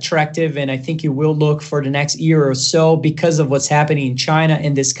looks attractive, and I think it will look for the next year or so because of what's happening in China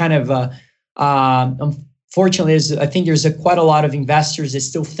and this kind of, unfortunately, I think there's quite a lot of investors that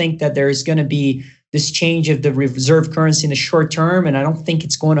still think that there is going to be this change of the reserve currency in the short term, and I don't think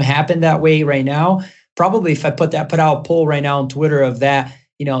it's going to happen that way right now. Probably if I put out a poll right now on Twitter of that,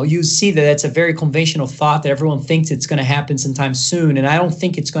 you see that that's a very conventional thought that everyone thinks it's going to happen sometime soon, and I don't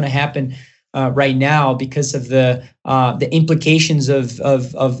think it's going to happen right now because of the implications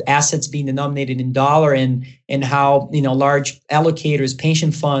of assets being denominated in dollar and how large allocators,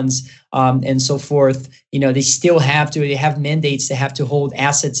 pension funds, and so forth, they have mandates to have to hold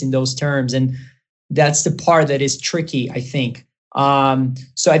assets in those terms, and that's the part that is tricky, I think.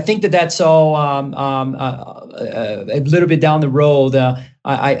 So I think that's all a little bit down the road.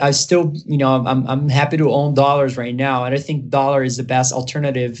 I still, I'm happy to own dollars right now, and I think dollar is the best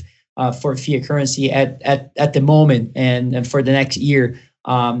alternative for fiat currency at the moment and for the next year.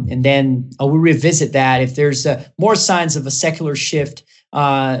 And then I will revisit that if there's more signs of a secular shift,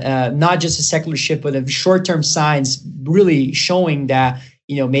 not just a secular shift, but of short-term signs really showing that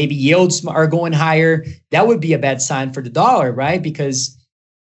maybe yields are going higher. That would be a bad sign for the dollar, right? Because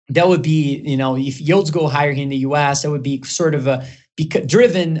that would be, if yields go higher here in the U.S., that would be sort of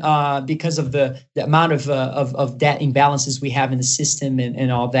driven because of the amount of debt imbalances we have in the system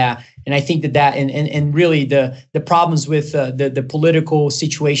and all that. And I think that and really the problems with the political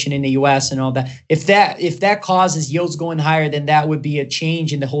situation in the U.S. and all that. If that causes yields going higher, then that would be a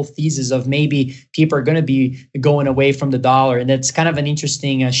change in the whole thesis of maybe people are going to be going away from the dollar, and that's kind of an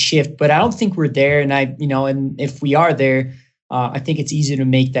interesting shift. But I don't think we're there, and if we are there, I think it's easy to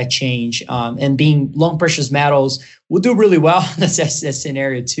make that change. And being long precious metals will do really well in that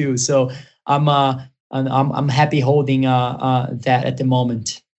scenario too. So I'm happy holding that at the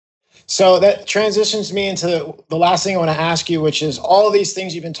moment. So that transitions me into the last thing I want to ask you, which is all of these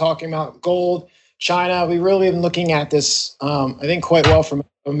things you've been talking about, gold, China. We really been looking at this, I think, quite well from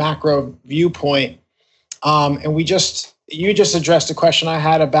a macro viewpoint. And you just addressed a question I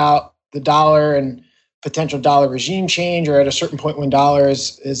had about the dollar and potential dollar regime change, or at a certain point when dollar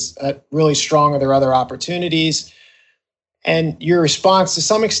is really strong, are there other opportunities? And your response to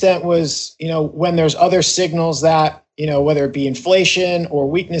some extent was, when there's other signals that, whether it be inflation or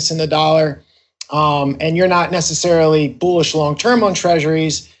weakness in the dollar, and you're not necessarily bullish long-term on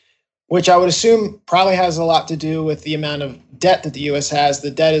treasuries, which I would assume probably has a lot to do with the amount of debt that the U.S. has.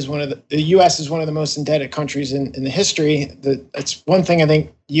 The U.S. is one of the most indebted countries in the history. That's one thing I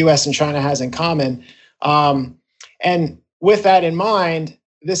think the U.S. and China has in common. And with that in mind,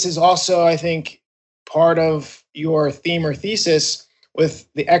 this is also, I think, part of your theme or thesis with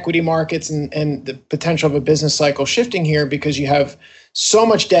the equity markets and the potential of a business cycle shifting here, because you have so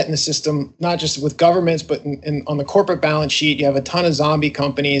much debt in the system, not just with governments, but on the corporate balance sheet. You have a ton of zombie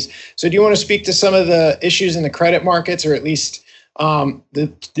companies. So do you want to speak to some of the issues in the credit markets, or at least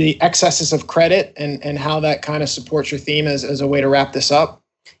the excesses of credit, and how that kind of supports your theme as a way to wrap this up?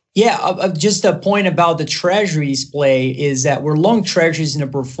 Yeah, just a point about the treasuries play is that we're long treasuries in a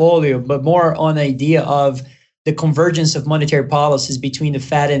portfolio, but more on the idea of the convergence of monetary policies between the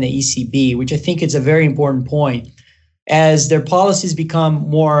Fed and the ECB, which I think is a very important point. As their policies become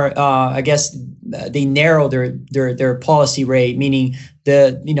more, they narrow their policy rate, meaning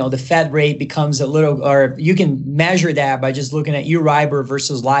the Fed rate becomes a little, or you can measure that by just looking at Euribor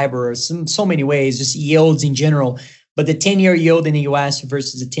versus LIBOR, or so many ways, just yields in general. But the 10-year yield in the U.S.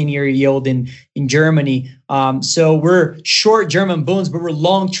 versus the 10-year yield in Germany. So we're short German bonds, but we're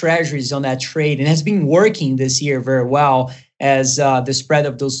long treasuries on that trade. And it has been working this year very well as the spread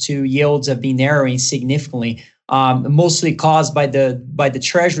of those two yields have been narrowing significantly, mostly caused by the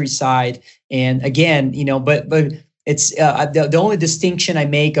treasury side. And again, but it's the only distinction I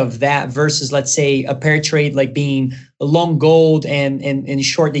make of that versus, let's say, a pair trade like being a long gold and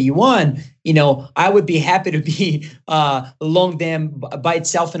short the yuan. I would be happy to be long them by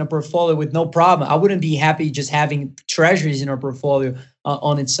itself in a portfolio with no problem. I wouldn't be happy just having treasuries in our portfolio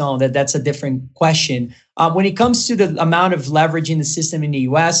on its own. That's a different question. When it comes to the amount of leverage in the system in the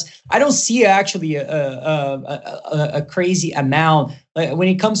U.S., I don't see actually a crazy amount. When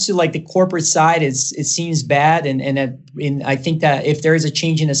it comes to like the corporate side, it seems bad, and I think that if there is a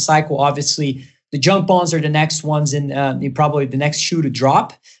change in the cycle, obviously the junk bonds are the next ones, and probably the next shoe to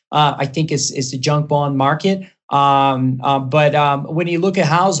drop. I think is the junk bond market. But when you look at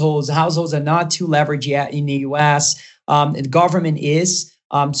households are not too leveraged yet in the U.S. The government is.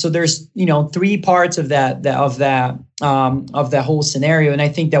 So there's three parts of that whole scenario, and I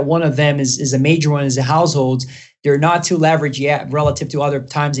think that one of them is a major one is the households. They're not too leveraged yet relative to other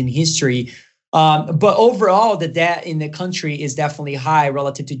times in history. But overall, the debt in the country is definitely high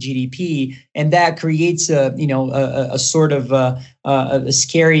relative to GDP, and that creates a sort of a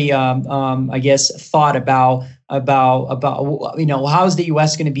scary, thought about how is the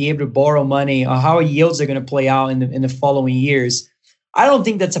U.S. going to be able to borrow money, or how yields are going to play out in the following years. I don't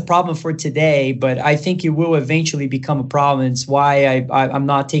think that's a problem for today, but I think it will eventually become a problem. It's why I'm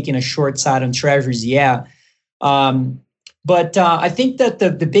not taking a short side on treasuries yet. But I think that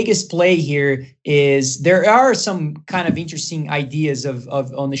the biggest play here is there are some kind of interesting ideas of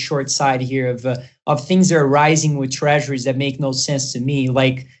on the short side here of things that are rising with treasuries that make no sense to me,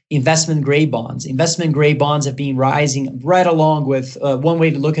 like investment grade bonds. Investment grade bonds have been rising right along with one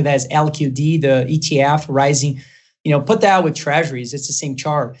way to look at that is LQD, the ETF rising. Put that with treasuries, it's the same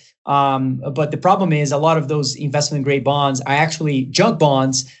chart. But the problem is a lot of those investment grade bonds are actually junk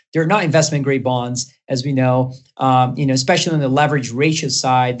bonds. They're not investment grade bonds, as we know. Especially on the leverage ratio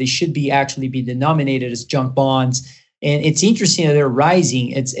side, they should actually be denominated as junk bonds. And it's interesting that they're rising.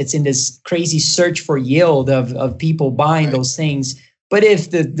 It's in this crazy search for yield of people buying those things. But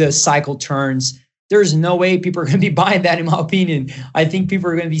if the cycle turns, there's no way people are going to be buying that, in my opinion. I think people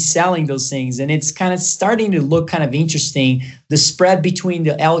are going to be selling those things. And it's kind of starting to look kind of interesting. The spread between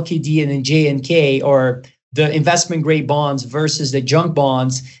the LQD and the JNK, or the investment grade bonds versus the junk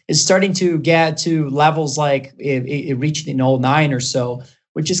bonds, is starting to get to levels like it reached in 2009 or so,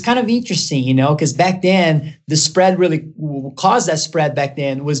 which is kind of interesting, because back then the spread really caused that spread back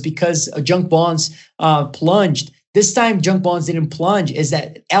then was because junk bonds plunged. This time, junk bonds didn't plunge, is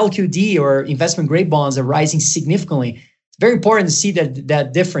that LQD or investment grade bonds are rising significantly. It's very important to see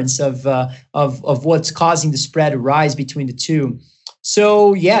that difference of what's causing the spread to rise between the two.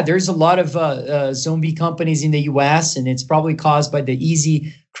 So yeah, there's a lot of zombie companies in the U.S. and it's probably caused by the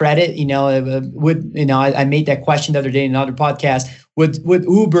easy credit. I made that question the other day in another podcast. Would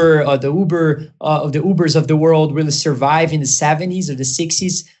Uber, the Ubers of the world, really survive in the 70s or the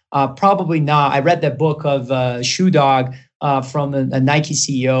 60s? Probably not. I read that book of Shoe Dog from a Nike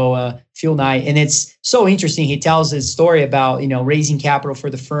CEO, Phil Knight, and it's so interesting. He tells his story about raising capital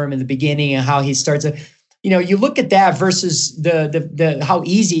for the firm in the beginning and how he starts you look at that versus the how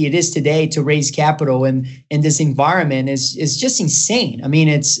easy it is today to raise capital in this environment is just insane. I mean,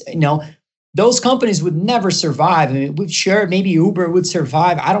 it's those companies would never survive. I mean, sure, maybe Uber would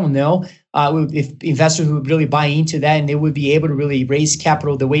survive. I don't know. If investors would really buy into that and they would be able to really raise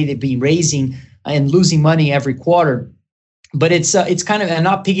capital the way they've been raising and losing money every quarter. But it's kind of, I'm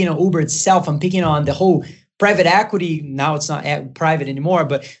not picking on Uber itself. I'm picking on the whole private equity. Now it's not private anymore,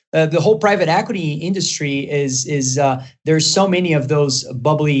 but the whole private equity industry is there's so many of those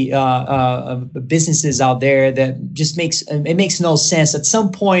bubbly businesses out there that just makes no sense. At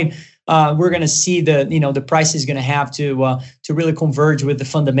some point, we're going to see the price is going to have to really converge with the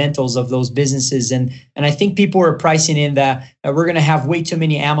fundamentals of those businesses, and I think people are pricing in that we're going to have way too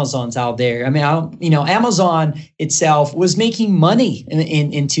many Amazons out there. I mean, Amazon itself was making money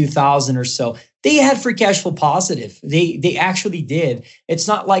in 2000 or so. They had free cash flow positive. They actually did. It's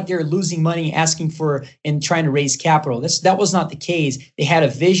not like they're losing money asking for and trying to raise capital. That was not the case. They had a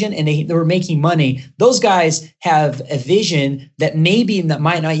vision and they were making money. Those guys have a vision that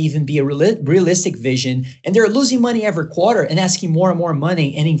might not even be a realistic vision, and they're losing money every quarter and asking more and more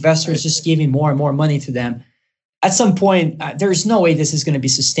money, and investors just giving more and more money to them. At some point, there's no way this is going to be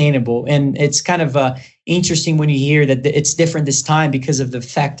sustainable. And it's kind of interesting when you hear that it's different this time because of the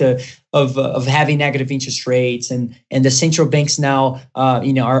fact of having negative interest rates, and the central banks now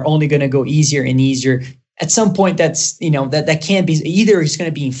are only going to go easier and easier. At some point, that's that can't be, either it's going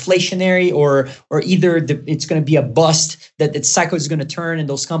to be inflationary or either it's going to be a bust, that the cycle is going to turn and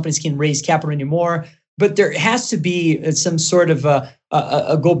those companies can raise capital anymore. But there has to be some sort of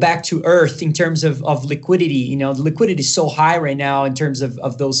a go back to earth in terms of liquidity. The liquidity is so high right now in terms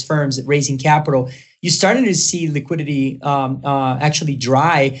of those firms raising capital. You're starting to see liquidity actually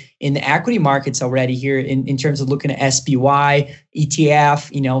dry in the equity markets already here in terms of looking at SPY,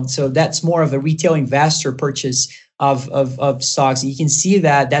 ETF, so that's more of a retail investor purchase of stocks. You can see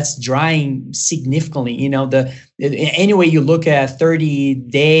that's drying significantly. Any way you look at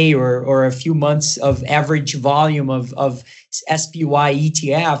 30-day or a few months of average volume of SPY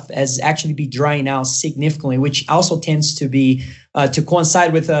ETF has actually been drying out significantly, which also tends to be to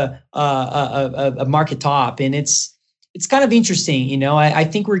coincide with a market top. And it's kind of interesting. I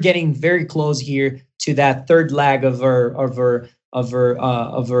think we're getting very close here to that third leg of our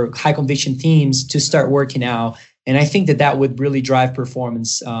high conviction themes to start working out. And I think that would really drive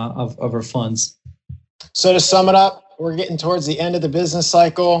performance of our funds. So to sum it up, we're getting towards the end of the business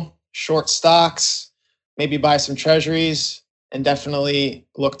cycle. Short stocks, maybe buy some treasuries, and definitely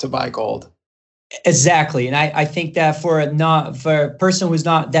look to buy gold. Exactly. And I think that for a person who's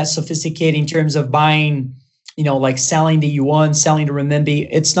not that sophisticated in terms of buying, like selling the yuan, selling the renminbi,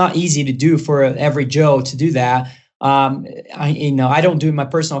 it's not easy to do for every Joe to do that. I don't do it in my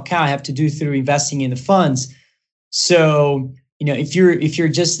personal account. I have to do through investing in the funds. So, if you're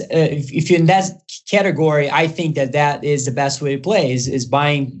in that category, I think that is the best way to play is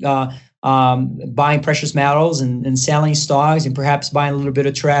buying buying precious metals and selling stocks, and perhaps buying a little bit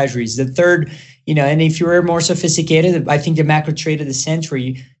of treasuries. The third, and if you're more sophisticated, I think the macro trade of the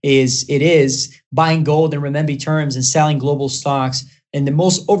century is buying gold and renminbi terms and selling global stocks and the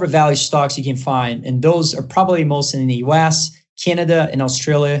most overvalued stocks you can find. And those are probably most in the US, Canada, and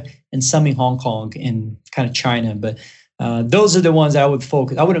Australia, and some in Hong Kong and kind of China. But those are the ones that I would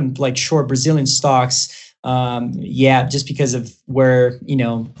focus. I wouldn't like short Brazilian stocks. Just because of where,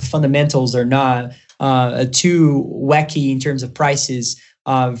 fundamentals are not too wacky in terms of prices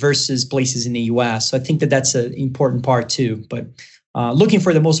versus places in the US. So I think that that's an important part too. But looking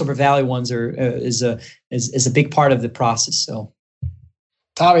for the most overvalued ones is a big part of the process. So,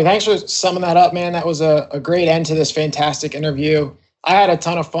 Tavi, thanks for summing that up, man. That was a great end to this fantastic interview. I had a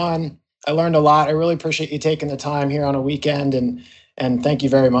ton of fun. I learned a lot. I really appreciate you taking the time here on a weekend, and thank you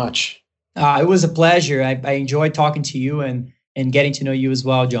very much. It was a pleasure. I enjoyed talking to you and getting to know you as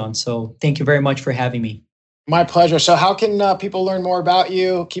well, John. So thank you very much for having me. My pleasure. So how can people learn more about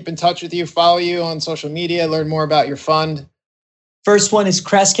you, keep in touch with you, follow you on social media, learn more about your fund? First one is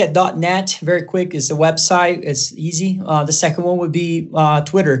Crescat.net. Very quick. It's a website. It's easy. The second one would be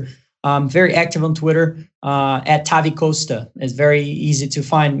Twitter. I'm very active on Twitter at Tavi Costa. It's very easy to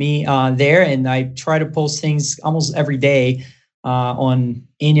find me there. And I try to post things almost every day on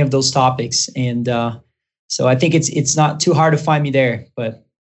any of those topics. And so I think it's not too hard to find me there. But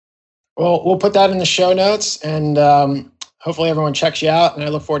well, we'll put that in the show notes, and hopefully everyone checks you out. And I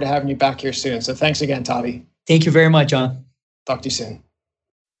look forward to having you back here soon. So thanks again, Tavi. Thank you very much, John. Talk to you soon.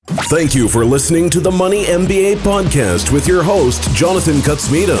 Thank you for listening to the Money MBA podcast with your host, Jonathan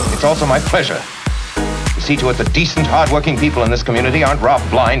Kutsmita. It's also my pleasure to see to it that decent, hardworking people in this community aren't robbed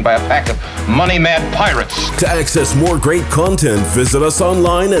blind by a pack of money-mad pirates. To access more great content, visit us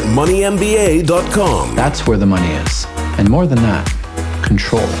online at moneymba.com. That's where the money is. And more than that,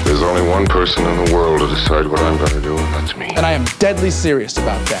 control. There's only one person in the world to decide what I'm going to do, and that's me. And I am deadly serious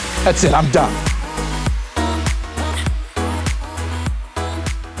about that. That's it. I'm done.